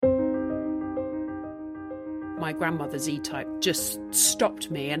my grandmother's E-Type just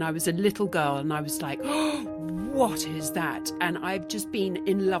stopped me, and I was a little girl and I was like, oh, what is that? And I've just been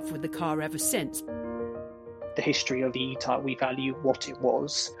in love with the car ever since. The history of the E-Type, we value what it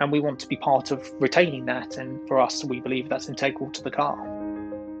was, and we want to be part of retaining that. And for us, we believe that's integral to the car.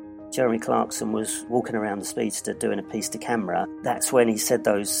 Jeremy Clarkson was walking around the Speedster doing a piece to camera. That's when he said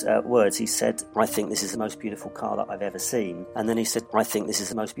those words. He said, I think this is the most beautiful car that I've ever seen. And then he said, I think this is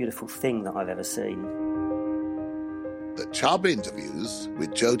the most beautiful thing that I've ever seen. The Chubb Interviews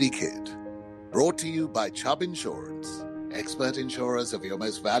with Jody Kidd. Brought to you by Chubb Insurance, expert insurers of your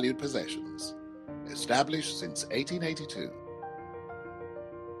most valued possessions. Established since 1882.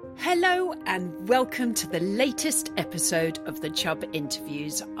 Hello and welcome to the latest episode of the Chubb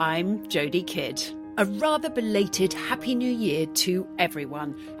Interviews. I'm Jody Kidd. A rather belated Happy New Year to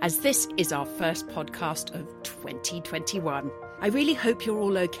everyone, as this is our first podcast of 2021. I really hope you're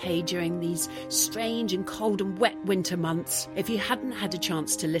all okay during these strange and cold and wet winter months. If you hadn't had a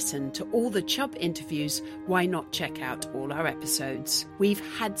chance to listen to all the Chubb interviews, why not check out all our episodes? We've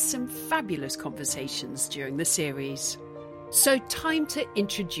had some fabulous conversations during the series. So time to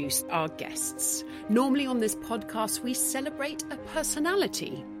introduce our guests. Normally on this podcast, we celebrate a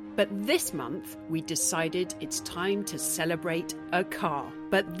personality. But this month, we decided it's time to celebrate a car.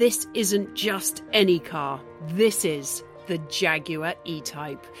 But this isn't just any car. This is the Jaguar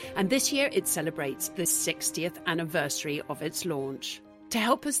E-Type. And this year it celebrates the 60th anniversary of its launch. To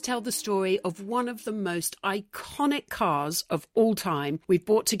help us tell the story of one of the most iconic cars of all time, we've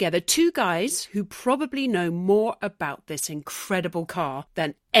brought together two guys who probably know more about this incredible car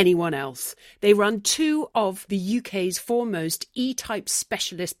than anyone else. They run two of the UK's foremost E-Type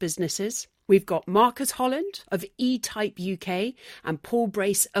specialist businesses. We've got Marcus Holland of E-Type UK and Paul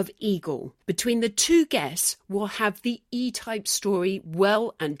Brace of Eagle. Between the two guests, we'll have the E-Type story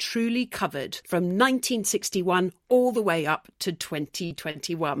well and truly covered from 1961 all the way up to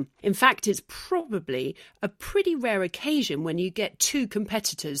 2021. In fact, it's probably a pretty rare occasion when you get two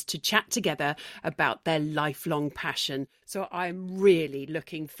competitors to chat together about their lifelong passion. So I'm really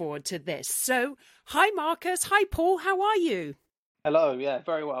looking forward to this. So, hi Marcus, hi Paul, how are you? Hello, yeah,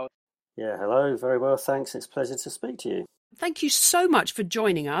 very well. Yeah, hello, very well, thanks. It's a pleasure to speak to you. Thank you so much for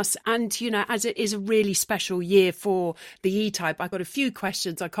joining us. And, you know, as it is a really special year for the E-Type, I've got a few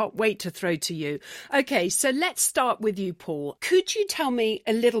questions I can't wait to throw to you. Okay, so let's start with you, Paul. Could you tell me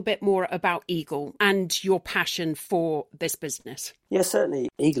a little bit more about Eagle and your passion for this business? Yeah, certainly.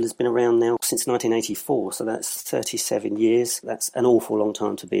 Eagle has been around now since 1984, so that's 37 years. That's an awful long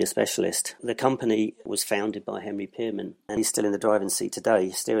time to be a specialist. The company was founded by Henry Pearman, and he's still in the driving seat today,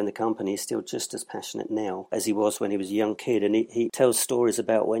 steering the company. He's still just as passionate now as he was when he was a young kid, and he tells stories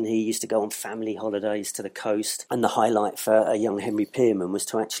about when he used to go on family holidays to the coast, and the highlight for a young Henry Pearman was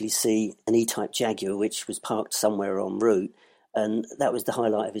to actually see an E-Type Jaguar which was parked somewhere en route. And that was the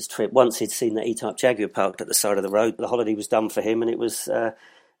highlight of his trip. Once he'd seen the E-Type Jaguar parked at the side of the road, the holiday was done for him, and it was,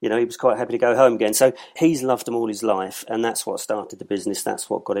 he was quite happy to go home again. So he's loved them all his life, and that's what started the business. That's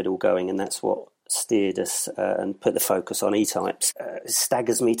what got it all going, and that's what steered us and put the focus on E-Types. It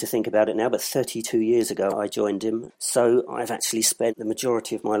staggers me to think about it now, but 32 years ago I joined him. So I've actually spent the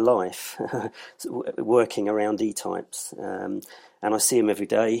majority of my life working around E-Types. And I see them every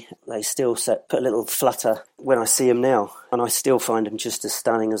day. They still put a little flutter when I see them now. And I still find them just as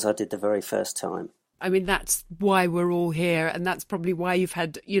stunning as I did the very first time. I mean, that's why we're all here. And that's probably why you've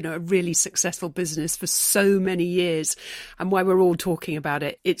had, a really successful business for so many years and why we're all talking about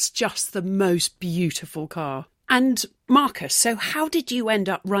it. It's just the most beautiful car. And Marcus, so how did you end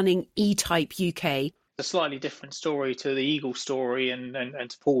up running E-Type UK? A slightly different story to the Eagle story and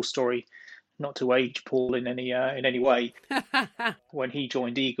to Paul's story. Not to age Paul in any way. When he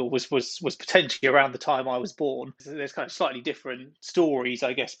joined Eagle was potentially around the time I was born. So there's kind of slightly different stories,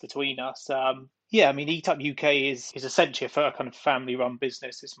 I guess, between us. E-Type UK is essentially a kind of family-run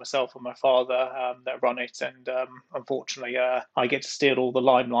business. It's myself and my father that run it, and unfortunately, I get to steal all the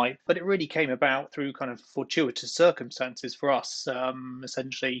limelight. But it really came about through kind of fortuitous circumstances for us.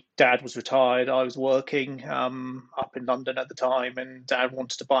 Essentially, Dad was retired, I was working up in London at the time, and Dad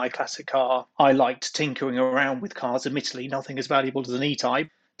wanted to buy a classic car. I liked tinkering around with cars. Admittedly, nothing as valuable as an E-Type.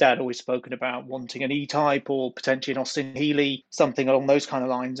 Dad always spoken about wanting an E-Type or potentially an Austin Healey, something along those kind of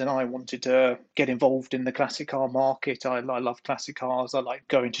lines. And I wanted to get involved in the classic car market. I love classic cars. I like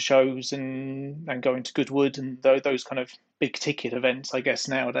going to shows and going to Goodwood and those kind of big ticket events, I guess,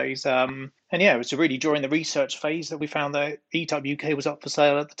 nowadays. It was really during the research phase that we found that E-Type UK was up for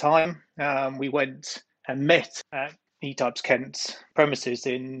sale at the time. We went and met at E-Type's Kent's premises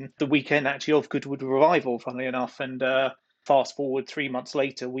in the weekend actually of Goodwood Revival, funnily enough. And fast forward 3 months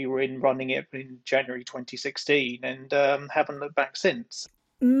later, we were running it in January 2016 and haven't looked back since.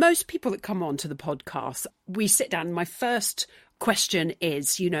 Most people that come on to the podcast, we sit down. My first question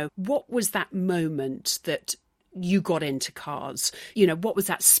is, what was that moment that you got into cars? What was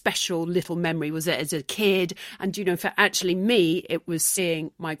that special little memory? Was it as a kid? And, for actually me, it was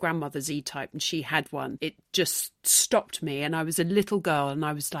seeing my grandmother's E-Type, and she had one. It just stopped me. And I was a little girl and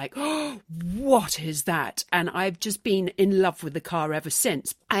I was like, oh, what is that? And I've just been in love with the car ever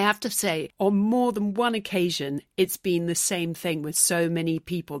since. I have to say, on more than one occasion, it's been the same thing with so many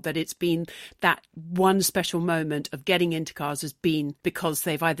people, that it's been that one special moment of getting into cars has been because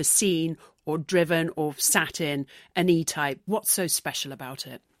they've either seen or driven or sat in an E-Type. What's so special about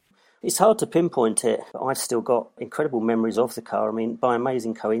it? It's hard to pinpoint it. I've still got incredible memories of the car. I mean, by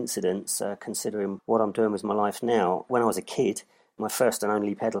amazing coincidence, considering what I'm doing with my life now, when I was a kid, my first and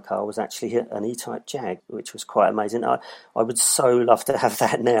only pedal car was actually an E-Type Jag, which was quite amazing. I would so love to have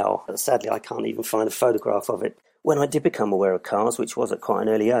that now. Sadly, I can't even find a photograph of it. When I did become aware of cars, which was at quite an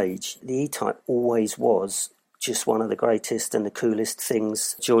early age, the E-Type always was just one of the greatest and the coolest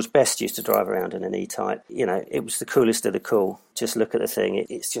things. George Best used to drive around in an E-Type. It was the coolest of the cool. Just look at the thing.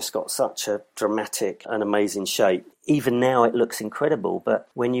 It's just got such a dramatic and amazing shape. Even now it looks incredible, but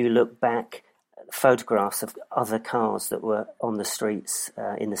when you look back, photographs of other cars that were on the streets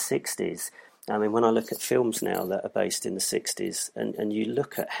in the 60s, I mean, when I look at films now that are based in the 60s, and you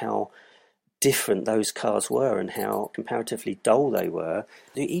look at how different those cars were and how comparatively dull they were,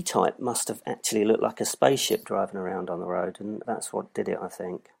 the E-Type must have actually looked like a spaceship driving around on the road, and that's what did it, I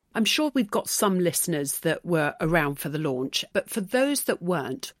think. I'm sure we've got some listeners that were around for the launch, but for those that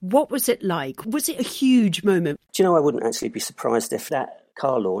weren't, what was it like? Was it a huge moment? Do you know, I wouldn't actually be surprised if that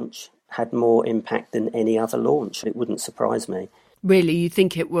car launch had more impact than any other launch. It wouldn't surprise me. Really? You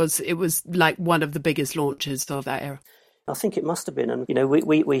think it was like one of the biggest launches of that era? I think it must have been. And,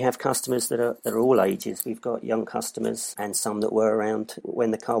 we have customers that are all ages. We've got young customers and some that were around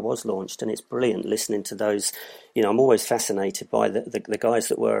when the car was launched. And it's brilliant listening to those. I'm always fascinated by the guys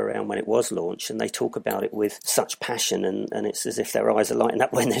that were around when it was launched, and they talk about it with such passion, and it's as if their eyes are lighting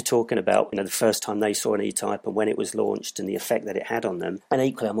up when they're talking about, the first time they saw an E-Type and when it was launched and the effect that it had on them. And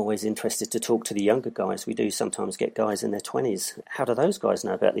equally, I'm always interested to talk to the younger guys. We do sometimes get guys in their 20s. How do those guys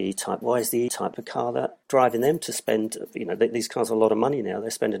know about the E-Type? Why is the E-Type a car that driving them to spend, these cars are a lot of money now.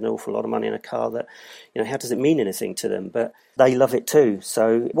 They're spending an awful lot of money on a car that, how does it mean anything to them? But they love it too.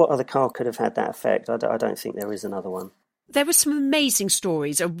 So what other car could have had that effect? I don't think there is another one. There were some amazing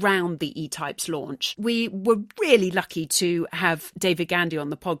stories around the E-Type's launch. We were really lucky to have David Gandy on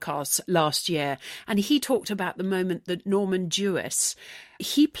the podcast last year, and he talked about the moment that Norman Jewis,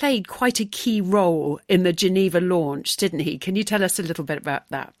 he played quite a key role in the Geneva launch, didn't he? Can you tell us a little bit about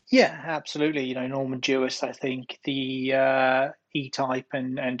that? Yeah, absolutely. Norman Jewis, I think the E-Type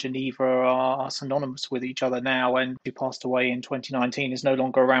and Geneva are synonymous with each other now, and who passed away in 2019 is no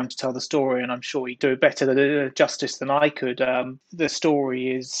longer around to tell the story, and I'm sure he'd do it better justice than I could. The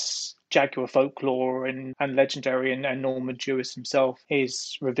story is Jaguar folklore and legendary, and Norman Jewis himself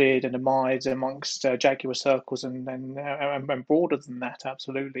is revered and admired amongst Jaguar circles and broader than that,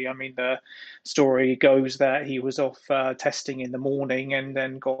 absolutely. I mean, the story goes that he was off testing in the morning and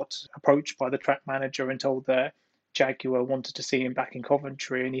then got approached by the track manager and told that Jaguar wanted to see him back in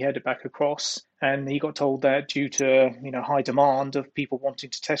Coventry, and he headed back across, and he got told that due to high demand of people wanting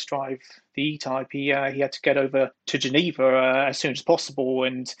to test drive the E-Type, he had to get over to Geneva as soon as possible,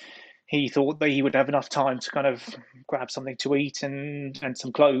 and he thought that he would have enough time to kind of grab something to eat and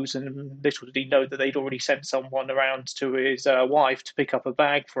some clothes, and little did he know that they'd already sent someone around to his wife to pick up a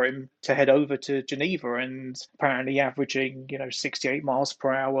bag for him to head over to Geneva, and apparently averaging 68 miles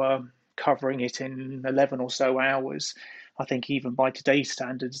per hour, covering it in 11 or so hours. I think even by today's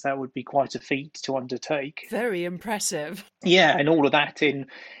standards, that would be quite a feat to undertake. Very impressive. Yeah, and all of that in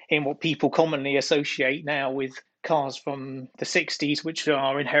what people commonly associate now with cars from the 60s, which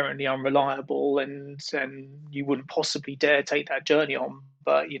are inherently unreliable, and you wouldn't possibly dare take that journey on.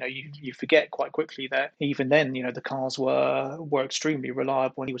 But you forget quite quickly that even then, the cars were extremely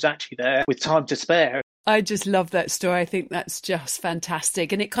reliable, and he was actually there with time to spare. I just love that story. I think that's just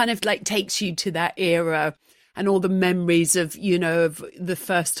fantastic. And it kind of takes you to that era and all the memories of, of the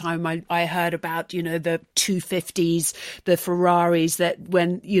first time I heard about, the 250s, the Ferraris, that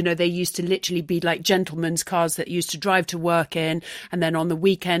when, they used to literally be like gentlemen's cars that used to drive to work in. And then on the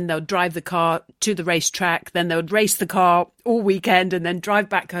weekend, they'll drive the car to the racetrack. Then they would race the car all weekend and then drive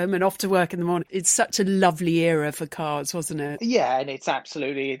back home and off to work in the morning. It's such a lovely era for cars, wasn't it? Yeah, and it's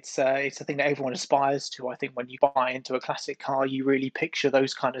absolutely it's a thing that everyone aspires to. I think when you buy into a classic car, you really picture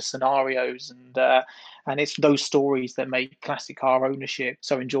those kind of scenarios, and it's those stories that make classic car ownership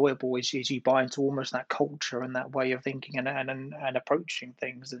so enjoyable. Is you buy into almost that culture and that way of thinking and approaching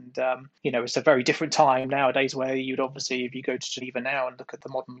things. And it's a very different time nowadays where you'd obviously, if you go to Geneva now and look at the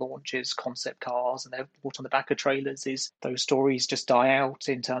modern launches, concept cars, and they're brought on the back of trailers, is those stories just die out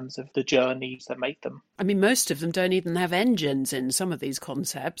in terms of the journeys that make them. I mean, most of them don't even have engines in some of these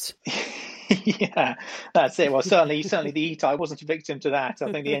concepts. Yeah, that's it. Well, certainly the E-Type wasn't a victim to that.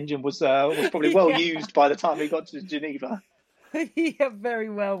 I think the engine was probably well used by the time we got to Geneva. Yeah, very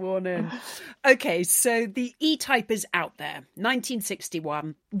well worn in. Okay, so the E-Type is out there,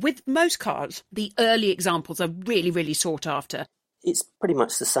 1961. With most cars, the early examples are really, really sought after. It's pretty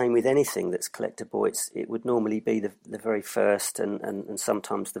much the same with anything that's collectible. It would normally be the very first and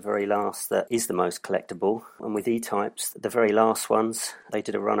sometimes the very last that is the most collectible. And with E-Types, the very last ones, they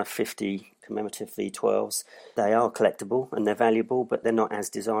did a run of 50 commemorative V12s. They are collectible and they're valuable, but they're not as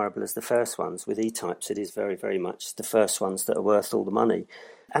desirable as the first ones. With E-Types, it is very, very much the first ones that are worth all the money.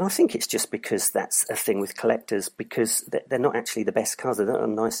 And I think it's just because that's a thing with collectors, because they're not actually the best cars. They're not the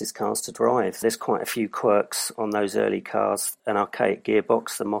nicest cars to drive. There's quite a few quirks on those early cars. An archaic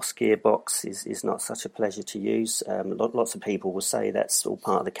gearbox, the Moss gearbox, is not such a pleasure to use. Lots of people will say that's all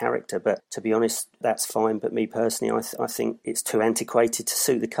part of the character, but to be honest, that's fine. But me personally, I think it's too antiquated to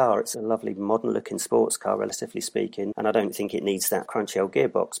suit the car. It's a lovely modern-looking sports car, relatively speaking, and I don't think it needs that crunchy old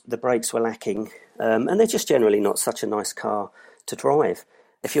gearbox. The brakes were lacking, and they're just generally not such a nice car to drive.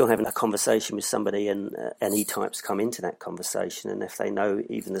 If you're having a conversation with somebody and E-Types come into that conversation, and if they know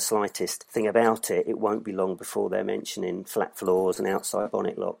even the slightest thing about it, it won't be long before they're mentioning flat floors and outside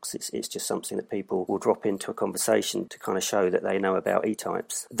bonnet locks. It's just something that people will drop into a conversation to kind of show that they know about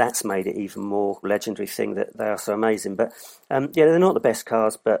E-Types. That's made it even more legendary thing that they are so amazing. But they're not the best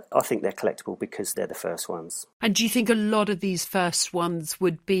cars, but I think they're collectible because they're the first ones. And do you think a lot of these first ones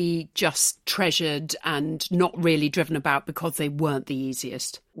would be just treasured and not really driven about because they weren't the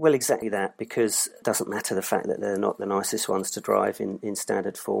easiest? Well, exactly that, because it doesn't matter the fact that they're not the nicest ones to drive in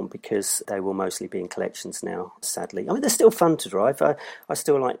standard form, because they will mostly be in collections now, sadly. I mean, they're still fun to drive. I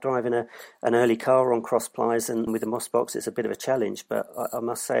still like driving an early car on cross plies, and with the Moss box it's a bit of a challenge, but I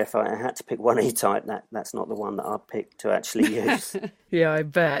must say if I had to pick one E-Type, that's not the one that I'd pick to actually use. Yeah, I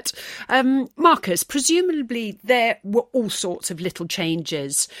bet. Marcus, presumably there were all sorts of little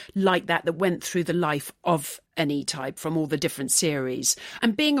changes like that went through the life of an E-Type from all the different series.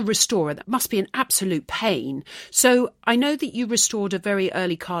 And being a restorer, that must be an absolute pain. So I know that you restored a very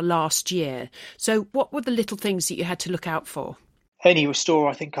early car last year. So what were the little things that you had to look out for? Any restorer,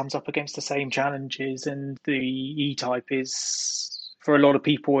 I think, comes up against the same challenges, and the E-Type is, for a lot of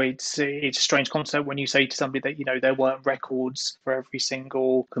people, it's a strange concept when you say to somebody that, there weren't records for every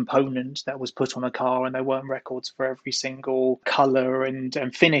single component that was put on a car, and there weren't records for every single colour and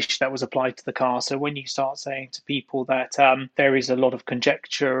finish that was applied to the car. So when you start saying to people that there is a lot of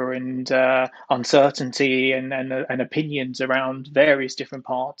conjecture and uncertainty and opinions around various different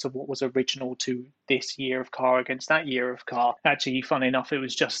parts of what was original to this year of car against that year of car. Actually, funny enough, it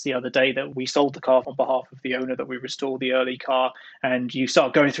was just the other day that we sold the car on behalf of the owner that we restored the early car. And you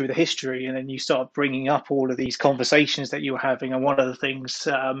start going through the history, and then you start bringing up all of these conversations that you were having. And one of the things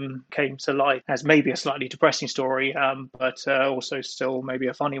came to light as maybe a slightly depressing story, but also still maybe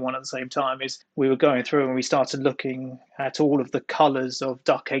a funny one at the same time, is we were going through and we started looking at all of the colours of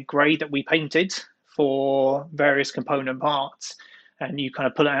duck egg grey that we painted for various component parts. And you kind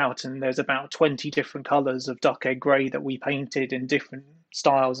of pull it out, and there's about 20 different colours of duck egg grey that we painted in different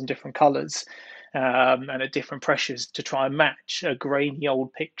styles and different colours. And at different pressures to try and match a grainy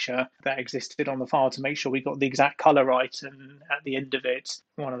old picture that existed on the file to make sure we got the exact colour right. And at the end of it,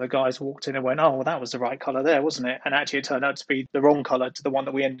 one of the guys walked in and went, "Oh, well, that was the right colour there, wasn't it?" And actually it turned out to be the wrong colour to the one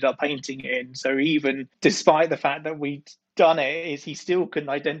that we ended up painting in. So even despite the fact that we'd done it, he still couldn't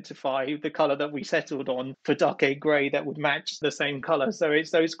identify the colour that we settled on for duck egg grey that would match the same colour. So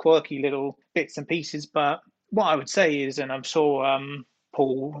it's those quirky little bits and pieces. But what I would say is, and I'm sure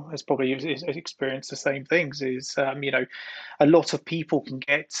Paul has probably experienced the same things, is, a lot of people can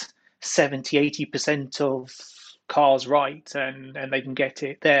get 70-80% of cars right, and they can get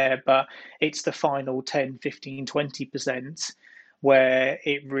it there, but it's the final 10, 15, 20% where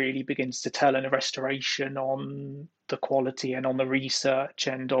it really begins to tell in a restoration on the quality and on the research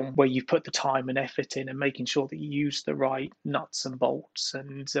and on where you put the time and effort in and making sure that you use the right nuts and bolts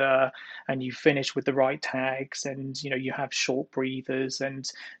and you finish with the right tags and you have short breathers and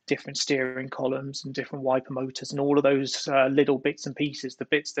different steering columns and different wiper motors and all of those little bits and pieces, the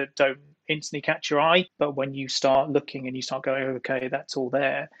bits that don't instantly catch your eye, but when you start looking and you start going, okay, that's all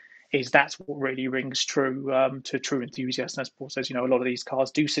there, that's what really rings true to true enthusiasts. And as Paul says, a lot of these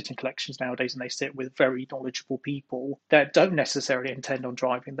cars do sit in collections nowadays, and they sit with very knowledgeable people that don't necessarily intend on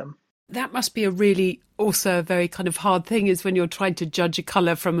driving them. That must be also a very kind of hard thing, is when you're trying to judge a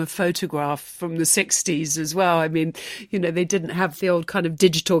colour from a photograph from the 60s as well. I mean, they didn't have the old kind of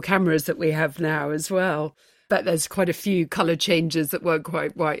digital cameras that we have now as well. But there's quite a few colour changes that weren't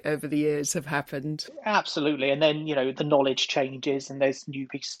quite right over the years have happened. Absolutely. And then, the knowledge changes and there's new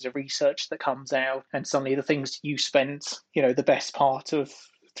pieces of research that comes out. And suddenly the things you spent, the best part of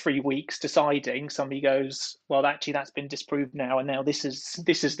 3 weeks deciding, somebody goes, well, actually, that's been disproved now. And now this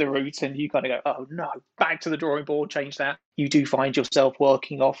is the route. And you kind of go, oh, no, back to the drawing board, change that. You do find yourself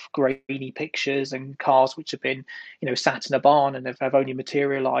working off grainy pictures and cars which have been, sat in a barn and have only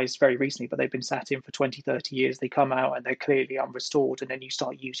materialized very recently, but they've been sat in for 20, 30 years. They come out and they're clearly unrestored. And then you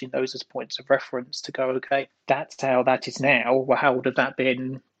start using those as points of reference to go, okay, that's how that is now. Well, how would have that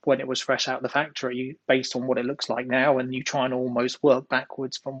been when it was fresh out of the factory, based on what it looks like now? And you try and almost work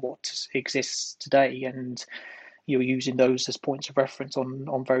backwards from what exists today, and you're using those as points of reference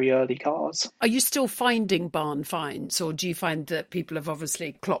on very early cars. Are you still finding barn finds, or do you find that people have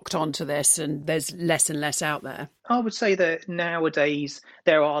obviously clocked onto this and there's less and less out there? I would say that nowadays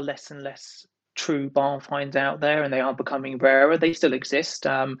there are less and less true barn finds out there, and they are becoming rarer. They still exist.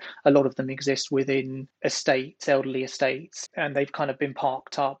 A lot of them exist within estates, elderly estates, and they've kind of been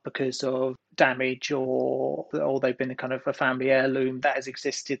parked up because of damage or they've been a kind of a family heirloom that has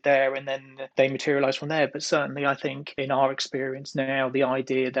existed there, and then they materialize from there. But certainly I think in our experience now, the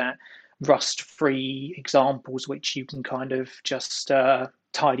idea that rust-free examples which you can kind of just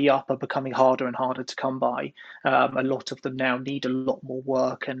tidy up are becoming harder and harder to come by. A lot of them now need a lot more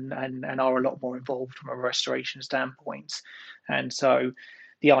work and are a lot more involved from a restoration standpoint. And so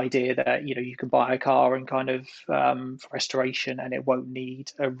the idea that you can buy a car and kind of for restoration and it won't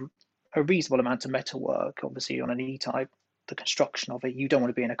need a reasonable amount of metal work, obviously on an E-Type, the construction of it, you don't want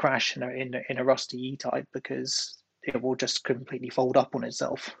to be in a crash in a rusty E-Type because it will just completely fold up on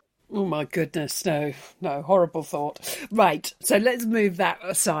itself. Oh my goodness, no, horrible thought. Right, so let's move that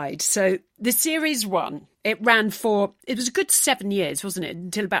aside. So the Series 1, it was a good 7 years, wasn't it,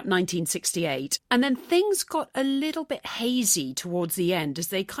 until about 1968. And then things got a little bit hazy towards the end as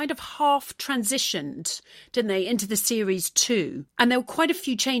they kind of half transitioned, didn't they, into the Series 2. And there were quite a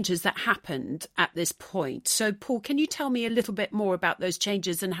few changes that happened at this point. So, Paul, can you tell me a little bit more about those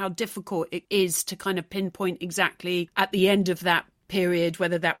changes and how difficult it is to kind of pinpoint exactly at the end of that period,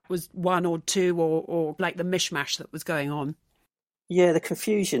 whether that was 1 or 2 or like the mishmash that was going on? Yeah, the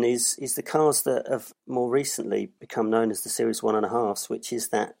confusion is the cars that have more recently become known as the Series 1.5s, which is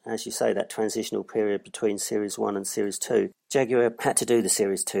that, as you say, that transitional period between Series 1 and Series 2. Jaguar had to do the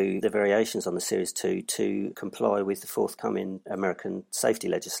Series 2, the variations on the Series 2, to comply with the forthcoming American safety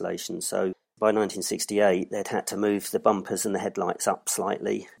legislation. So by 1968, they'd had to move the bumpers and the headlights up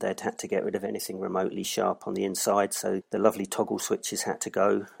slightly. They'd had to get rid of anything remotely sharp on the inside, so the lovely toggle switches had to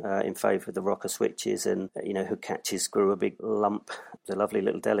go in favour of the rocker switches, and hood catches grew a big lump. The lovely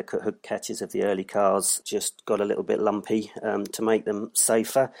little delicate hood catches of the early cars just got a little bit lumpy to make them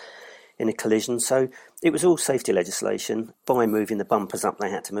safer in a collision. So it was all safety legislation. By moving the bumpers up, they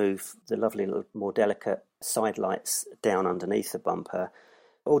had to move the lovely little more delicate side lights down underneath the bumper.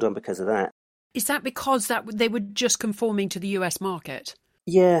 All done because of that. Is that because they were just conforming to the US market?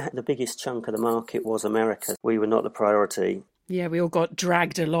 Yeah, the biggest chunk of the market was America. We were not the priority. Yeah, we all got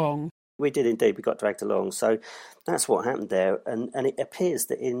dragged along. We did indeed, we got dragged along. So that's what happened there. And it appears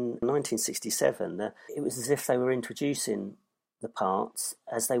that in 1967, it was as if they were introducing the parts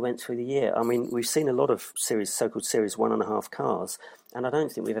as they went through the year. I mean, we've seen a lot of so-called Series 1.5 cars, and I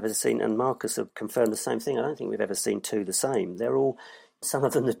don't think we've ever seen, and Marcus have confirmed the same thing, I don't think we've ever seen 2 the same. They're all, some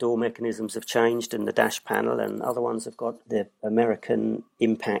of them the door mechanisms have changed and the dash panel, and other ones have got the American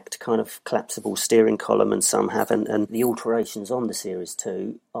impact kind of collapsible steering column, and some haven't. And the alterations on the Series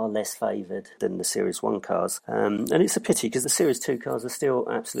 2 are less favoured than the Series 1 cars. And it's a pity because the Series 2 cars are still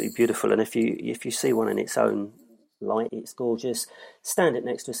absolutely beautiful, and if you see one in its own light, it's gorgeous. Stand it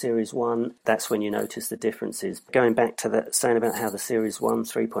next to a Series 1, that's when you notice the differences. Going back to that saying about how the Series 1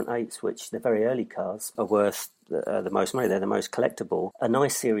 3.8s, which the very early cars, are worth the most money. They're the most collectible. A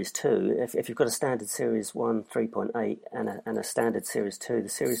nice Series 2, if you've got a standard Series 1 3.8 and a standard Series 2, the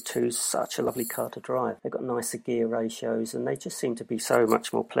Series 2 is such a lovely car to drive. They've got nicer gear ratios and they just seem to be so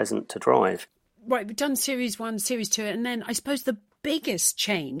much more pleasant to drive. Right, we've done Series 1, Series 2, and then I suppose the biggest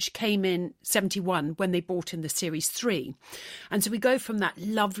change came in 71 when they brought in the Series 3. And so we go from that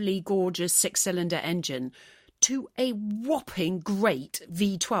lovely, gorgeous six-cylinder engine to a whopping great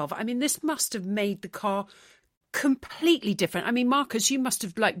V12. I mean, this must have made the car completely different. I mean, Marcus, you must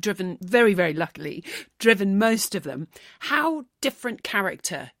have driven, very, very luckily, driven most of them. How different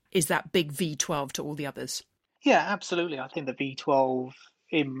character is that big V12 to all the others? Yeah, absolutely. I think the V12,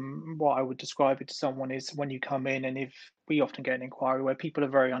 in what I would describe it to someone, is when you come in, and if we often get an inquiry where people are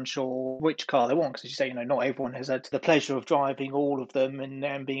very unsure which car they want, because as you say, not everyone has had the pleasure of driving all of them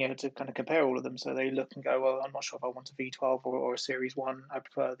and being able to kind of compare all of them. So they look and go, well, I'm not sure if I want a V12 or a Series 1. I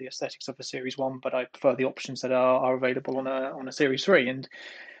prefer the aesthetics of a Series 1, but I prefer the options that are available on a Series 3. And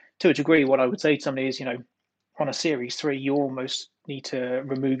to a degree, what I would say to somebody is, on a Series 3, you almost need to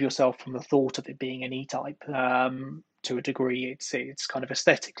remove yourself from the thought of it being an E-Type. To a degree, it's kind of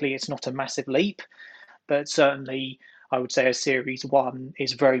aesthetically, it's not a massive leap, but certainly I would say a Series 1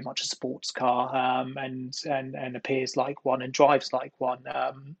 is very much a sports car, and appears like one and drives like one.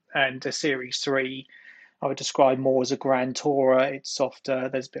 And a Series 3, I would describe more as a Grand Tourer. It's softer,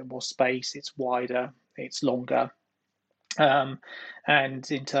 there's a bit more space, it's wider, it's longer. And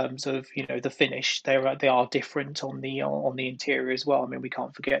in terms of the finish, they are different on the interior as well. I mean, we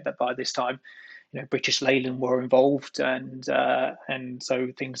can't forget that by this time, British Leyland were involved, and so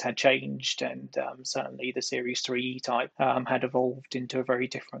things had changed, and certainly the Series 3 E-Type had evolved into a very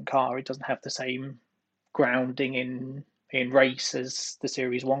different car. It doesn't have the same grounding in race as the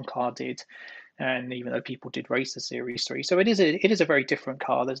Series 1 car did, and even though people did race the Series 3, so it is a very different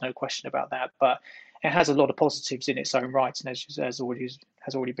car. There's no question about that, but it has a lot of positives in its own right, and as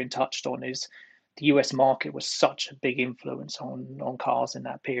already been touched on, is the US market was such a big influence on cars in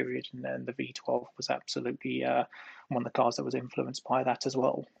that period, and then the V12 was absolutely one of the cars that was influenced by that as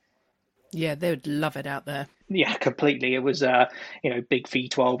well. Yeah, they would love it out there. Yeah, completely. It was big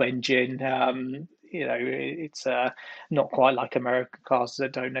V12 engine. It's not quite like American cars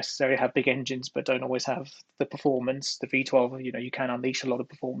that don't necessarily have big engines but don't always have the performance. The V12, you can unleash a lot of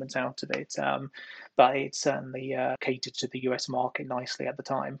performance out of it, but it certainly catered to the US market nicely at the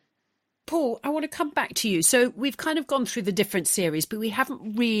time. Paul, I want to come back to you. So we've kind of gone through the different series, but we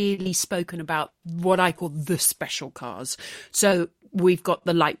haven't really spoken about what I call the special cars. So we've got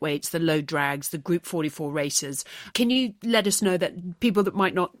the lightweights, the low drags, the Group 44 racers. Can you let us know, that people that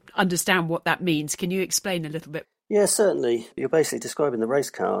might not understand what that means, can you explain a little bit? Yeah, certainly. You're basically describing the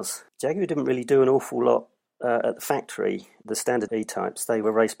race cars. Jaguar didn't really do an awful lot at the factory. The standard E-types, they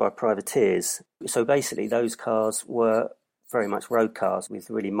were raced by privateers. So basically those cars were very much road cars with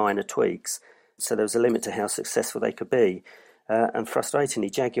really minor tweaks. So there was a limit to how successful they could be. And frustratingly,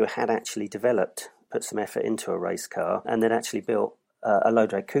 Jaguar had actually put some effort into a race car, and they'd actually built a low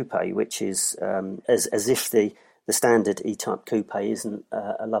drag coupe, which is as if the standard E-type coupe isn't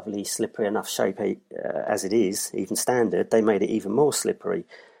a lovely slippery enough shape as it is, even standard. They made it even more slippery,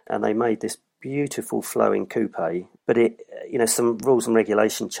 and they made this beautiful flowing coupe. But it, some rules and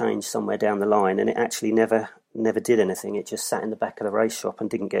regulation changed somewhere down the line, and it actually never did anything. It just sat in the back of the race shop and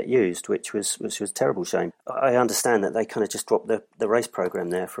didn't get used, which was a terrible shame. I understand that they kind of just dropped the race program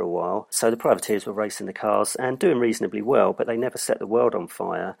there for a while. So the privateers were racing the cars and doing reasonably well, but they never set the world on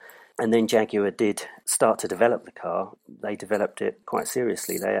fire. And then Jaguar did start to develop the car. They developed it quite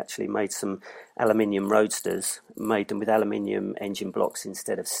seriously. They actually made some aluminium roadsters, made them with aluminium engine blocks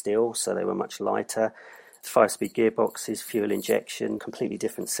instead of steel, so they were much lighter. 5-speed gearboxes, fuel injection, completely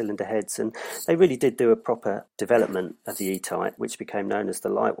different cylinder heads, and they really did do a proper development of the E-Type, which became known as the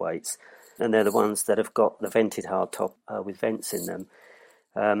lightweights, and they're the ones that have got the vented hardtop with vents in them,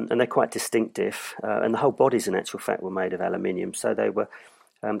 and they're quite distinctive, and the whole bodies in actual fact were made of aluminium, so they were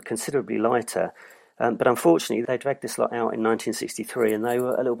considerably lighter. But unfortunately, they dragged this lot out in 1963, and they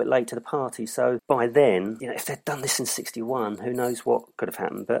were a little bit late to the party. So by then, if they'd done this in 61, who knows what could have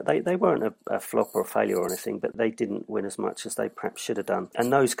happened. But they weren't a flop or a failure or anything, but they didn't win as much as they perhaps should have done.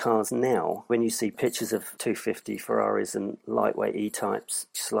 And those cars now, when you see pictures of 250 Ferraris and lightweight E-types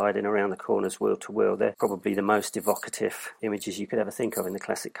sliding around the corners wheel to wheel, they're probably the most evocative images you could ever think of in the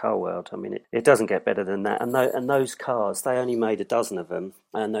classic car world. I mean, it doesn't get better than that. And those cars, they only made a dozen of them,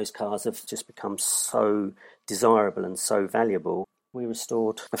 and those cars have just become so desirable and so valuable. We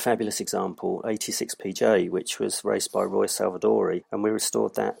restored a fabulous example, 86 PJ, which was raced by Roy Salvadori, and we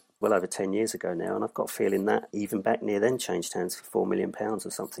restored that well over 10 years ago now, and I've got a feeling that even back near then changed hands for £4 million or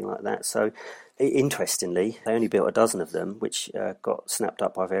something like that. So interestingly, they only built a dozen of them, which got snapped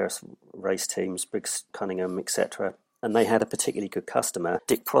up by various race teams, Briggs, Cunningham, etc. And they had a particularly good customer,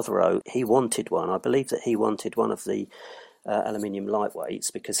 Dick Prothero. He wanted one. I believe that he wanted one of the aluminium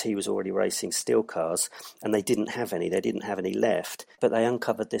lightweights because he was already racing steel cars, and they didn't have any. They didn't have any left. But they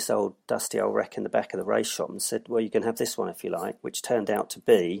uncovered this dusty old wreck in the back of the race shop and said, well, you can have this one if you like, which turned out to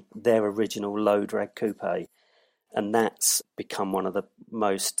be their original low drag coupe. And that's become one of the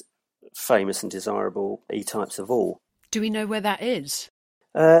most famous and desirable E-types of all. Do we know where that is?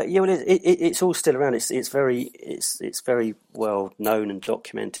 Yeah, well, it's all still around. It's very well known and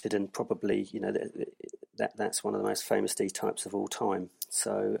documented, and probably that's one of the most famous E-types of all time.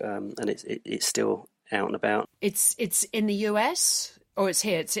 So and it's still out and about. It's in the US or it's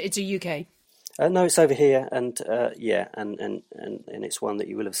here. It's a UK. No, it's over here, and and it's one that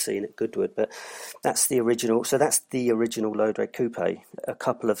you will have seen at Goodwood. But that's the original. So that's the original low drag coupe. A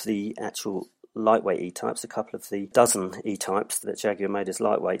couple of the actual lightweight E-types, a couple of the dozen E-types that Jaguar made as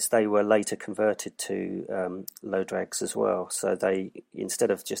lightweights, they were later converted to low drags as well. So they,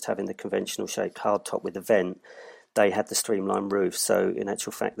 instead of just having the conventional shaped hardtop with the vent, they had the streamline roof. So in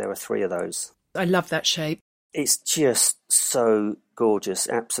actual fact, there are 3 of those. I love that shape. It's just so gorgeous,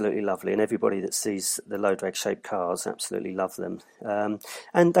 absolutely lovely, and everybody that sees the low drag shaped cars absolutely love them.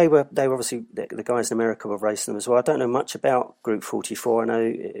 And they were obviously, the guys in America were racing them as well. I don't know much about Group 44. I know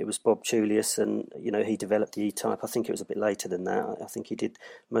it was Bob Julius, and he developed the E-type. I think it was a bit later than that. I think he did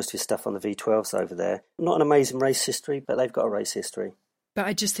most of his stuff on the V12s over there. Not an amazing race history, but they've got a race history. But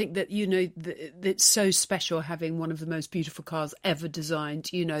I just think that, it's so special having one of the most beautiful cars ever designed,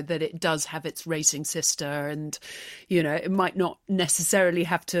 that it does have its racing sister, and, it might not necessarily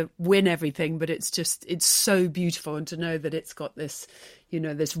have to win everything, but it's so beautiful. And to know that it's got this,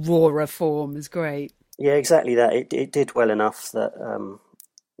 this rawer form is great. Yeah, exactly that. It did well enough that,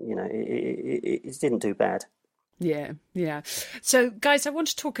 it didn't do bad. Yeah, yeah. So, guys, I want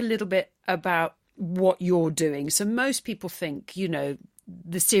to talk a little bit about what you're doing. So most people think,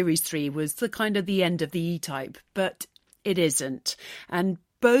 the Series 3 was the kind of the end of the E-type, but it isn't. And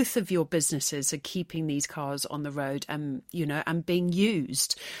both of your businesses are keeping these cars on the road and, and being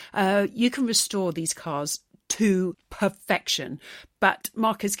used. You can restore these cars to perfection. But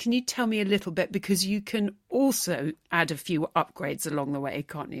Marcus, can you tell me a little bit, because you can also add a few upgrades along the way,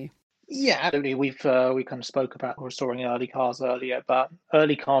 can't you? Yeah, absolutely. We kind of spoke about restoring early cars earlier, but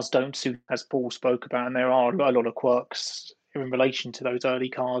early cars don't suit, as Paul spoke about, and there are a lot of quirks in relation to those early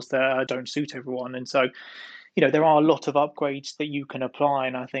cars that don't suit everyone. And so, there are a lot of upgrades that you can apply,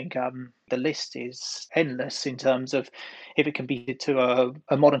 and I think the list is endless in terms of if it can be to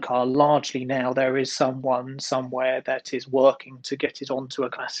a modern car. Largely now there is someone somewhere that is working to get it onto a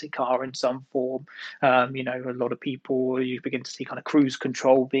classic car in some form. A lot of people, you begin to see kind of cruise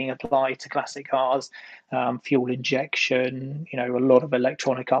control being applied to classic cars, fuel injection, a lot of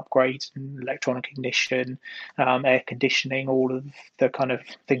electronic upgrades, electronic ignition, air conditioning, all of the kind of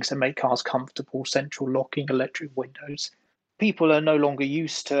things that make cars comfortable, central locking, electric windows. People are no longer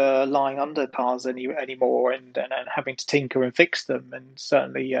used to lying under cars anymore and having to tinker and fix them. And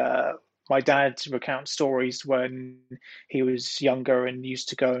certainly my dad recounts stories when he was younger and used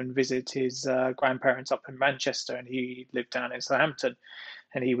to go and visit his grandparents up in Manchester, and he lived down in Southampton.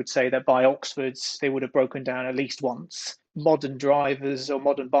 And he would say that by Oxford, they would have broken down at least once. Modern drivers or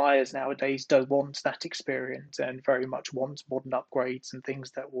modern buyers nowadays don't want that experience and very much want modern upgrades and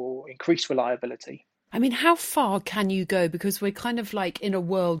things that will increase reliability. I mean, how far can you go? Because we're kind of like in a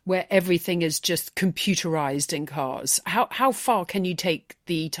world where everything is just computerized in cars. How far can you take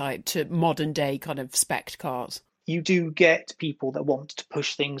the E-type to modern day kind of spec cars? You do get people that want to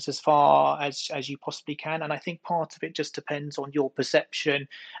push things as far as you possibly can. And I think part of it just depends on your perception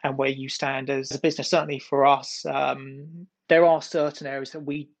and where you stand as a business. Certainly for us, there are certain areas that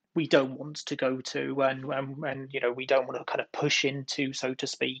we don't want to go to and we don't want to kind of push into, so to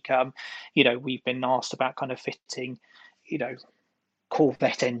speak. We've been asked about kind of fitting,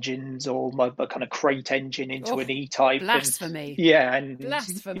 Corvette engines or a kind of crate engine into an E-type. Blasphemy. And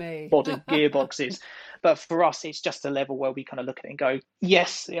blasphemy. Modern gearboxes. But for us, it's just a level where we kind of look at it and go,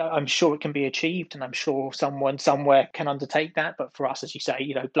 yes, I'm sure it can be achieved, and I'm sure someone somewhere can undertake that. But for us, as you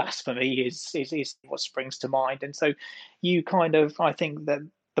say, blasphemy is what springs to mind. And so you kind of, I think that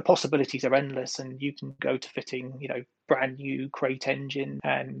the possibilities are endless, and you can go to fitting, brand new crate engine.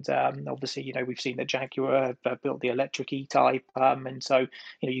 And obviously, we've seen that Jaguar built the electric E-type. And so,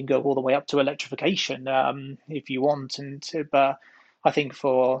 you can go all the way up to electrification if you want. But I think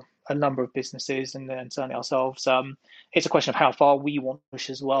for a number of businesses and certainly ourselves. It's a question of how far we want to push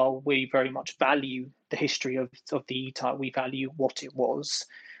as well. We very much value the history of the E-Type. We value what it was,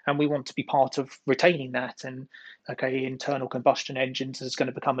 and we want to be part of retaining that. And okay, internal combustion engines is going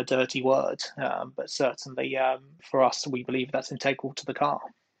to become a dirty word, but certainly for us, we believe that's integral to the car.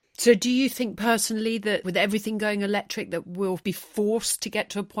 So do you think personally that with everything going electric that we'll be forced to get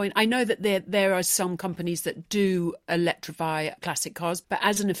to a point? I know that there are some companies that do electrify classic cars, but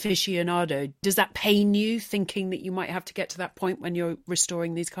as an aficionado, does that pain you thinking that you might have to get to that point when you're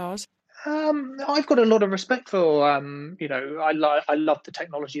restoring these cars? I've got a lot of respect for, I love the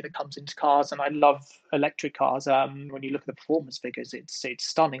technology that comes into cars, and I love electric cars. When you look at the performance figures, it's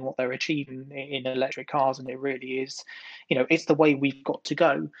stunning what they're achieving in electric cars, and it really is, it's the way we've got to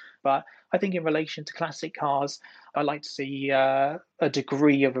go. But I think in relation to classic cars, I like to see a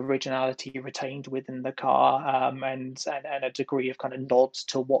degree of originality retained within the car, and a degree of kind of nods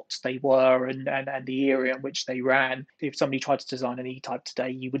to what they were and the era in which they ran. If somebody tried to design an E-Type today,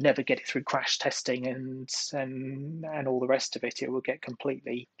 you would never get it through crash testing and all the rest of it. It would get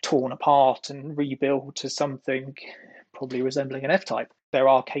completely torn apart and rebuilt to something probably resembling an F-Type. There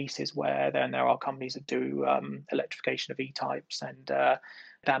are cases where there are companies that do electrification of E-Types, and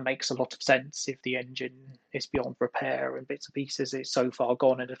that makes a lot of sense if the engine is beyond repair and bits and pieces. It's so far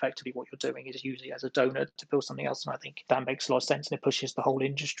gone, and effectively what you're doing is using it as a donor to build something else. And I think that makes a lot of sense, and it pushes the whole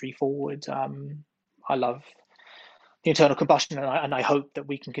industry forward. I love the internal combustion, and I hope that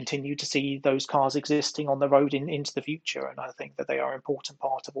we can continue to see those cars existing on the road into the future. And I think that they are an important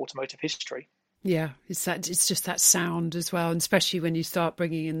part of automotive history. Yeah, it's just that sound as well, and especially when you start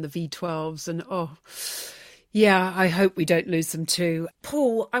bringing in the V12s and yeah, I hope we don't lose them too.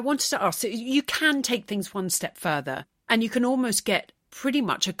 Paul, I wanted to ask, so you can take things one step further and you can almost get pretty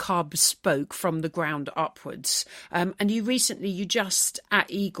much a car bespoke from the ground upwards. And you just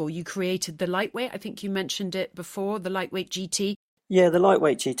at Eagle, you created the Lightweight. I think you mentioned it before, the Lightweight GT. Yeah, the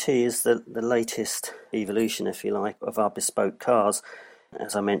Lightweight GT is the latest evolution, if you like, of our bespoke cars.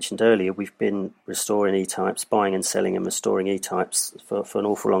 As I mentioned earlier, we've been restoring E-Types, buying and selling and restoring E-Types for an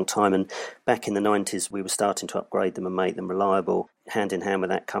awful long time. And back in the 90s, we were starting to upgrade them and make them reliable. Hand in hand with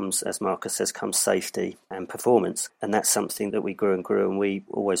that comes, as Marcus says, comes safety and performance. And that's something that we grew and grew, and we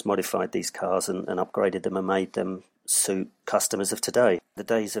always modified these cars and upgraded them and made them suit customers of today. The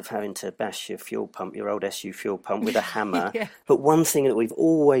days of having to bash your old SU fuel pump with a hammer. Yeah. But one thing that we've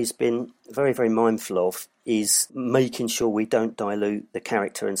always been very, very mindful of is making sure we don't dilute the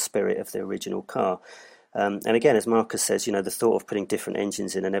character and spirit of the original car. And again, as Marcus says, the thought of putting different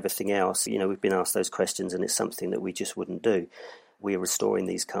engines in and everything else, we've been asked those questions, and it's something that we just wouldn't do. We are restoring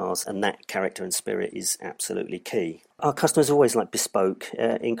these cars, and that character and spirit is absolutely key. Our customers always like bespoke.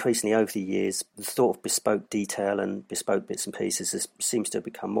 Increasingly over the years, the thought of bespoke detail and bespoke bits and pieces seems to have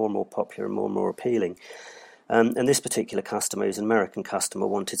become more and more popular and more appealing. And this particular customer, who's an American customer,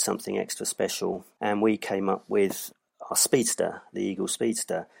 wanted something extra special, and we came up with our Speedster, the Eagle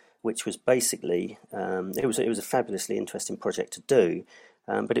Speedster, which was basically it was a fabulously interesting project to do.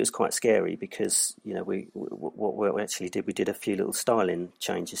 But it was quite scary because, what we actually did, we did a few little styling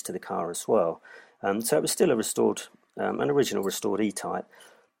changes to the car as well. So it was still an original restored E-Type,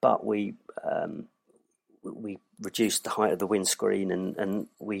 but we reduced the height of the windscreen and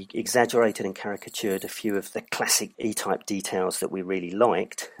we exaggerated and caricatured a few of the classic E-Type details that we really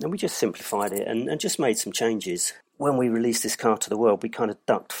liked. And we just simplified it and just made some changes. When we released this car to the world, we kind of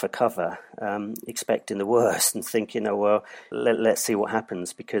ducked for cover, expecting the worst and thinking, let's see what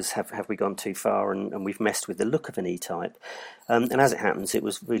happens, because have we gone too far and we've messed with the look of an E-Type. And as it happens, it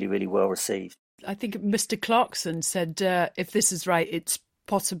was really, really well received. I think Mr. Clarkson said, if this is right, it's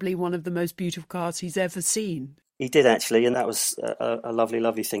possibly one of the most beautiful cars he's ever seen. He did actually, and that was a lovely,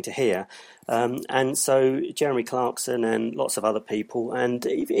 lovely thing to hear. And so Jeremy Clarkson and lots of other people, and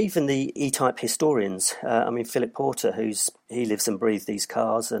even the E-Type historians. Philip Porter, he lives and breathes these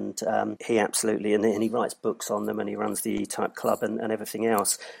cars, and he absolutely, and he writes books on them, and he runs the E-Type Club and everything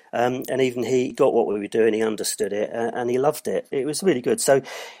else. And even he got what we were doing, he understood it, and he loved it. It was really good. So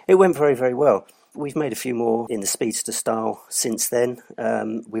it went very, very well. We've made a few more in the Speedster style since then.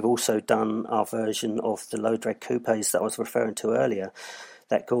 We've also done our version of the low drag coupes that I was referring to earlier.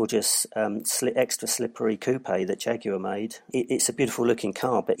 That gorgeous extra slippery coupe that Jaguar made. It's a beautiful looking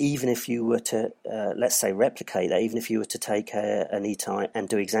car, but even if you were to, let's say, replicate that, even if you were to take an E-Type and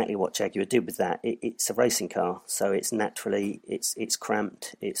do exactly what Jaguar did with that, it's a racing car. So it's naturally, it's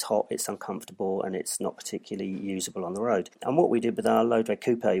cramped, it's hot, it's uncomfortable, and it's not particularly usable on the road. And what we did with our low drag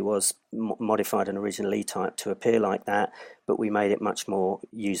coupe was modified an original E-Type to appear like that, but we made it much more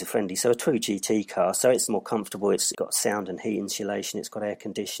user-friendly. So a true GT car, so it's more comfortable, it's got sound and heat insulation, it's got air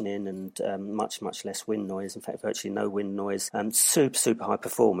conditioning and much less wind noise, in fact virtually no wind noise, super high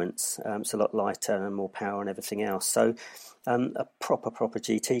performance, it's a lot lighter and more power and everything else. So a proper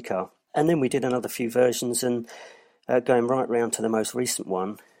GT car. And then we did another few versions, and going right round to the most recent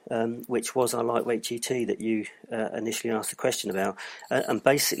one, which was our lightweight GT that you initially asked the question about. And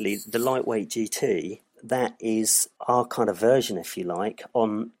basically, the lightweight GT, that is our kind of version, if you like,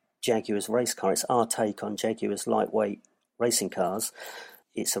 on Jaguar's race car. It's our take on Jaguar's lightweight racing cars.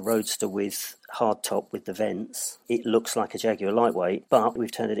 It's a roadster with hardtop with the vents. It looks like a Jaguar lightweight, but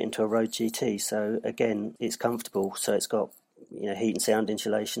we've turned it into a road GT. So again, it's comfortable. So it's got heat and sound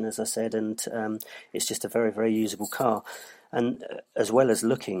insulation, as I said, and it's just a very usable car. And as well as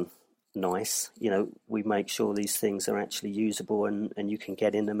looking nice, we make sure these things are actually usable and you can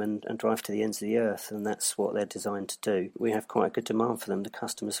get in them and drive to the ends of the earth, and that's what they're designed to do. We have quite a good demand for them. The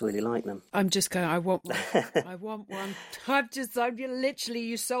customers really like them. I'm just going, I want one. I want one.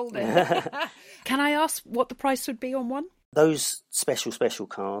 You sold it. Can I ask what the price would be on one? Those special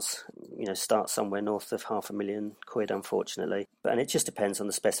cars, start somewhere north of £500,000, unfortunately. And it just depends on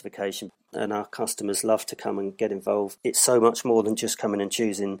the specification. And our customers love to come and get involved. It's so much more than just coming and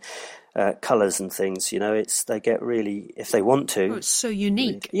choosing colours and things. They get really, if they want to. Oh, it's so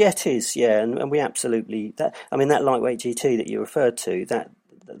unique. Yeah, it is. Yeah, and we absolutely that lightweight GT that you referred to,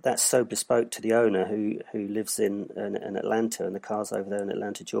 that's so bespoke to the owner who lives in Atlanta, and the car's over there in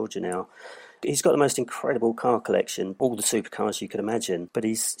Atlanta, Georgia now. He's got the most incredible car collection, all the supercars you could imagine, but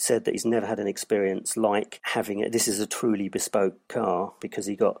he's said that he's never had an experience like having it. This is a truly bespoke car because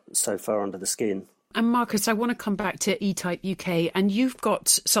he got so far under the skin. And Marcus, I want to come back to E-Type UK, and you've got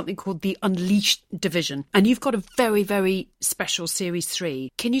something called the Unleashed division, and you've got a very special Series 3.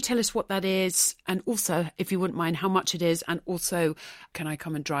 Can you tell us what that is? And also, if you wouldn't mind, how much it is? And also, can I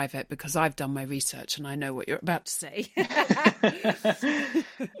come and drive it? Because I've done my research and I know what you're about to say.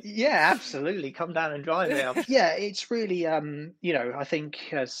 Yeah, absolutely. Come down and drive it. Yeah, it's really, I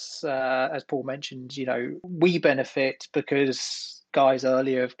think as Paul mentioned, we benefit because guys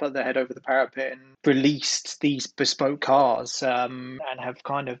earlier have put their head over the parapet and released these bespoke cars and have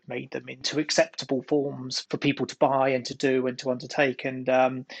kind of made them into acceptable forms for people to buy and to do and to undertake. And,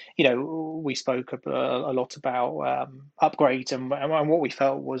 we spoke a lot about upgrades and what we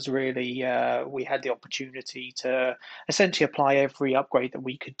felt was really we had the opportunity to essentially apply every upgrade that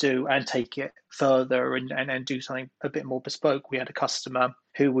we could do and take it further and do something a bit more bespoke. We had a customer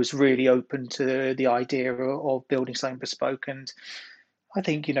who was really open to the idea of building something bespoke. And I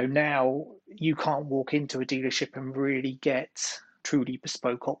think, now you can't walk into a dealership and really get truly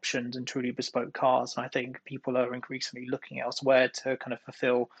bespoke options and truly bespoke cars. And I think people are increasingly looking elsewhere to kind of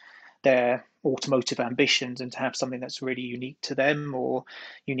fulfill their automotive ambitions and to have something that's really unique to them or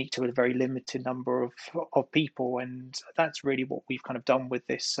unique to a very limited number of people. And that's really what we've kind of done with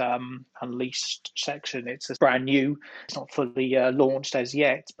this Unleashed section. It's brand new. It's not fully launched as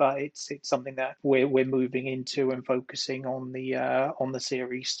yet, but it's something that we're moving into and focusing on the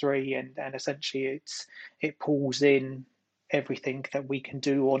Series 3, and essentially it pulls in everything that we can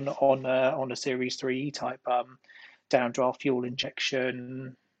do on a Series 3 E-Type, downdraft fuel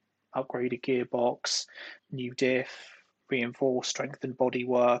injection, upgraded gearbox, new diff, reinforced strengthened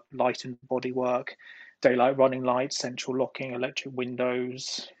bodywork, lightened bodywork, daylight running lights, central locking, electric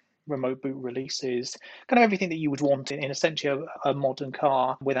windows, remote boot releases, kind of everything that you would want in essentially a modern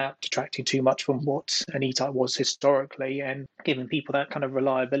car without detracting too much from what an E-Type was historically, and giving people that kind of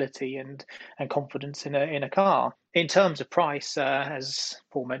reliability and confidence in a car. In terms of price, as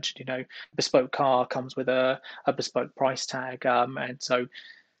Paul mentioned, bespoke car comes with a bespoke price tag, and so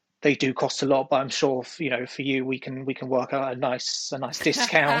they do cost a lot, but I'm sure for you we can work out a nice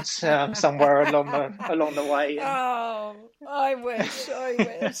discount somewhere along the way. Oh, I wish.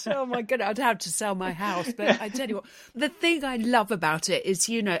 Oh my goodness, I'd have to sell my house. But I tell you what, the thing I love about it is,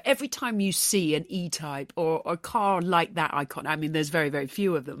 every time you see an E-Type or a car like that icon, I mean, there's very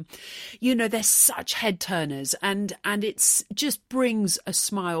few of them. They're such head turners, and it's just brings a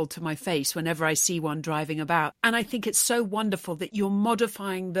smile to my face whenever I see one driving about. And I think it's so wonderful that you're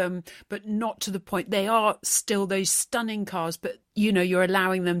modifying them, but not to the point. They are still those stunning cars, but you're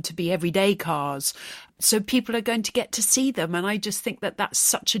allowing them to be everyday cars, so people are going to get to see them. And I just think that that's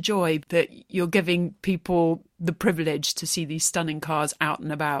such a joy that you're giving people the privilege to see these stunning cars out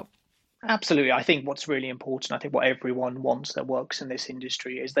and about. Absolutely. I think what's really important, I think what everyone wants that works in this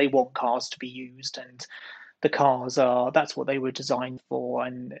industry, is they want cars to be used, and the cars that's what they were designed for,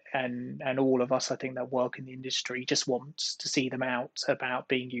 and all of us, I think, that work in the industry just want to see them out about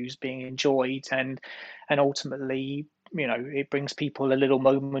being used, being enjoyed, and ultimately it brings people a little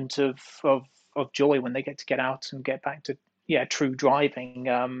moment of joy when they get out and get back to true driving.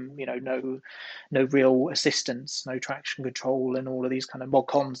 No real assistance, no traction control, and all of these kind of mod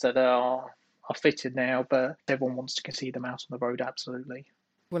cons that are fitted now, but everyone wants to see them out on the road. Absolutely.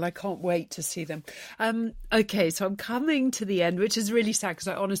 Well, I can't wait to see them. Okay, so I'm coming to the end, which is really sad because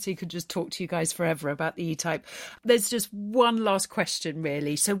I honestly could just talk to you guys forever about the E-Type. There's just one last question,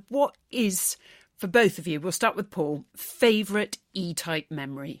 really. So what is, for both of you, we'll start with Paul, favourite E-Type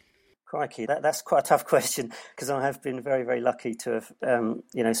memory? Crikey, that's quite a tough question, because I have been very, very lucky to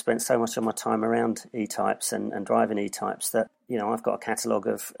have, spent so much of my time around E-Types and driving E-Types that, I've got a catalogue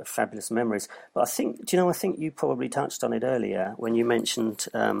of fabulous memories. But I think you probably touched on it earlier when you mentioned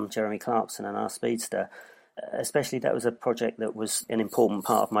Jeremy Clarkson and our Speedster. Especially that was a project that was an important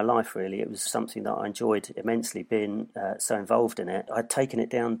part of my life, really. It was something that I enjoyed immensely, being so involved in it. I'd taken it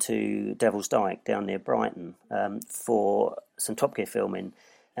down to Devil's Dyke, down near Brighton, for some Top Gear filming.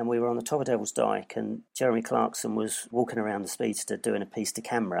 And we were on the top of Devil's Dyke, and Jeremy Clarkson was walking around the Speedster doing a piece to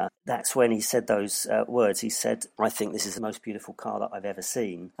camera. That's when he said those words. He said, "I think this is the most beautiful car that I've ever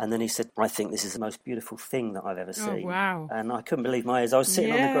seen." And then he said, "I think this is the most beautiful thing that I've ever seen." Oh, wow. And I couldn't believe my ears. I was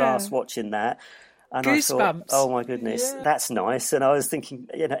sitting on the grass watching that. And Goosebumps. I thought, oh my goodness, that's nice. And I was thinking,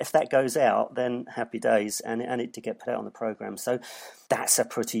 if that goes out, then happy days, and it did get put out on the programme. So that's a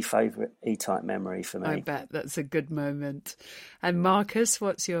pretty favourite E-Type memory for me. I bet that's a good moment. And Marcus,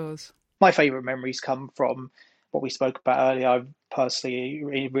 what's yours? My favourite memories come from what we spoke about earlier. I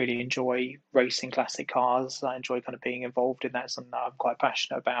personally really enjoy racing classic cars. I enjoy kind of being involved in that. It's something that I'm quite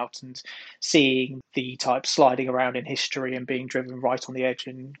passionate about, and seeing the type sliding around in history and being driven right on the edge,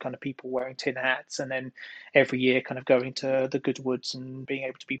 and kind of people wearing tin hats, and then every year kind of going to the Goodwoods and being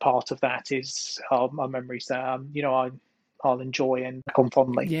able to be part of that is are memories that I'll enjoy and come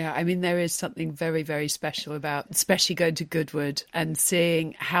fondly. Yeah, I mean, there is something very, very special about, especially going to Goodwood and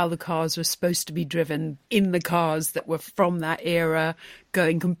seeing how the cars were supposed to be driven in the cars that were from that era,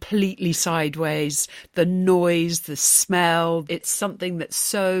 going completely sideways, the noise, the smell. It's something that's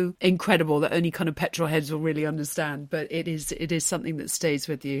so incredible that only kind of petrol heads will really understand, but it is something that stays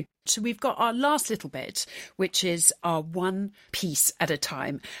with you. So we've got our last little bit, which is our one piece at a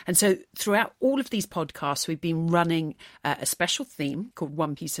time. And so throughout all of these podcasts, we've been running a special theme called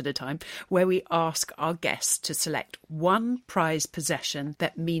One Piece at a Time, where we ask our guests to select one prized possession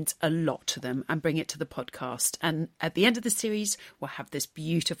that means a lot to them and bring it to the podcast. And at the end of the series, we'll have this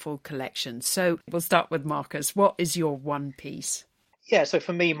beautiful collection. So we'll start with Marcus. What is your one piece? Yeah, so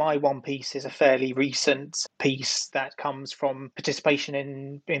for me, my one piece is a fairly recent piece that comes from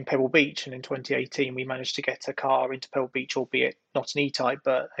participation in Pebble Beach. And in 2018, we managed to get a car into Pebble Beach, albeit not an E-Type,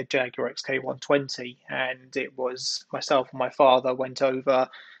 but a Jaguar XK120. And it was myself and my father went over,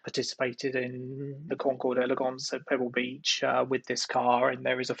 participated in the Concorde Elegance at Pebble Beach with this car. And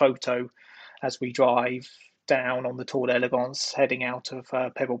there is a photo as we drive down on the Tour d'Elegance heading out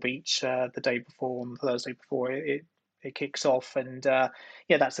of Pebble Beach the day before, on Thursday before it kicks off. And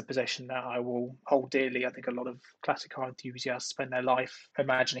that's a possession that I will hold dearly. I think a lot of classic car enthusiasts spend their life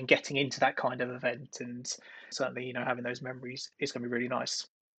imagining getting into that kind of event, and certainly having those memories is going to be really nice.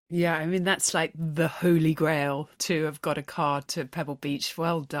 Yeah, I mean, that's like the holy grail to have got a car to Pebble Beach.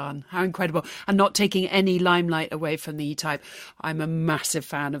 Well done. How incredible. And not taking any limelight away from the E-Type. I'm a massive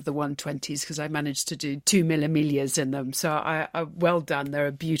fan of the 120s because I managed to do 2 Mille Miglias in them. So I well done. They're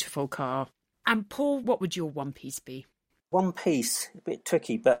a beautiful car. And Paul, what would your one piece be? One piece, a bit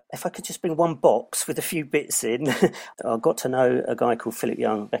tricky, but if I could just bring one box with a few bits in. I got to know a guy called Philip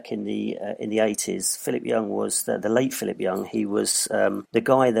Young back in the 80s. Philip Young was the late Philip Young. He was the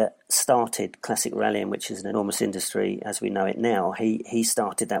guy that started classic rallying, which is an enormous industry as we know it now. He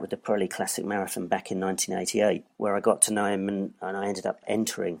started that with the Pirelli Classic Marathon back in 1988, where I got to know him, and I ended up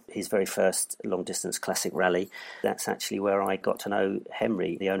entering his very first long-distance classic rally. That's actually where I got to know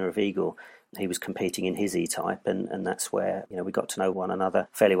Henry, the owner of Eagle. He was competing in his E-Type, and that's where we got to know one another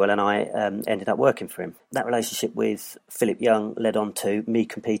fairly well, and I ended up working for him. That relationship with Philip Young led on to me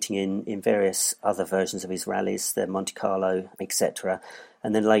competing in various other versions of his rallies, the Monte Carlo, etc.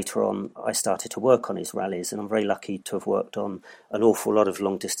 And then later on, I started to work on his rallies, and I'm very lucky to have worked on an awful lot of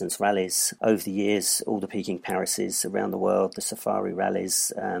long-distance rallies over the years, all the Peking Parises around the world, the Safari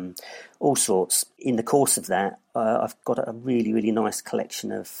rallies, all sorts. In the course of that, I've got a really, really nice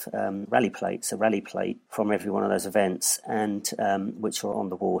collection of rally plates, a rally plate from every one of those events, and which are on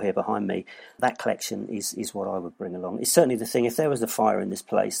the wall here behind me. That collection is what I would bring along. It's certainly the thing. If there was a fire in this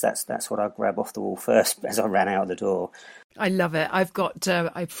place, that's what I'd grab off the wall first as I ran out the door. I love it. I've got,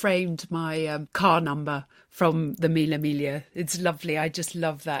 I framed my car number from the Mille Miglia. It's lovely. I just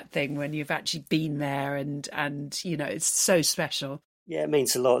love that thing when you've actually been there and it's so special. Yeah, it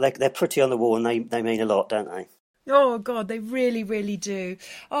means a lot. They're pretty on the wall and they mean a lot, don't they? Oh, God, they really, really do.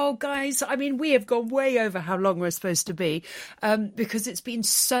 Oh, guys, I mean, we have gone way over how long we're supposed to be because it's been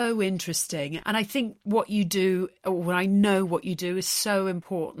so interesting. And I think what you do, or I know what you do, is so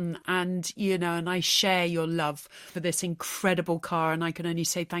important. And, and I share your love for this incredible car. And I can only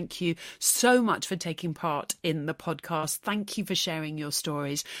say thank you so much for taking part in the podcast. Thank you for sharing your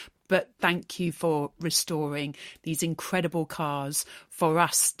stories. But thank you for restoring these incredible cars for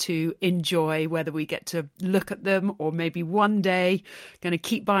us to enjoy, whether we get to look at them or maybe one day going to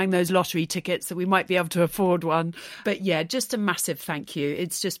keep buying those lottery tickets that we might be able to afford one. But yeah, just a massive thank you.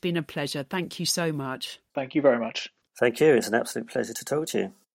 It's just been a pleasure. Thank you so much. Thank you very much. Thank you. It's an absolute pleasure to talk to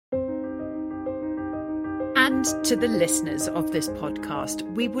you. And to the listeners of this podcast,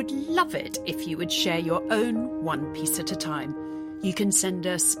 we would love it if you would share your own one piece at a time. You can send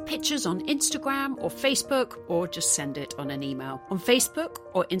us pictures on Instagram or Facebook, or just send it on an email. On Facebook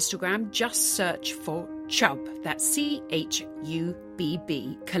or Instagram, just search for Chubb, that's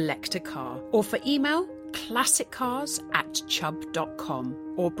CHUBB, Collect a Car. Or for email,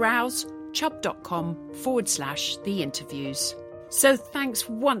 classiccars@chubb.com, or browse chubb.com/the interviews. So thanks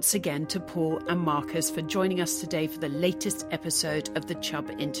once again to Paul and Marcus for joining us today for the latest episode of the Chubb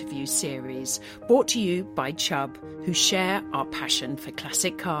Interview series, brought to you by Chubb, who share our passion for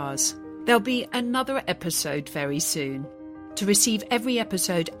classic cars. There'll be another episode very soon. To receive every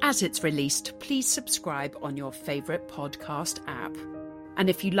episode as it's released, please subscribe on your favourite podcast app. And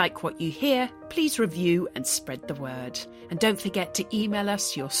if you like what you hear, please review and spread the word. And don't forget to email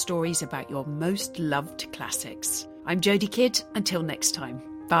us your stories about your most loved classics. I'm Jodie Kidd. Until next time.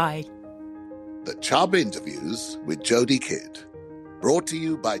 Bye. The Chubb Interviews with Jodie Kidd. Brought to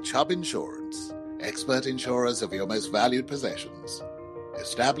you by Chubb Insurance, expert insurers of your most valued possessions.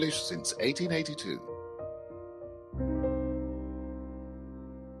 Established since 1882.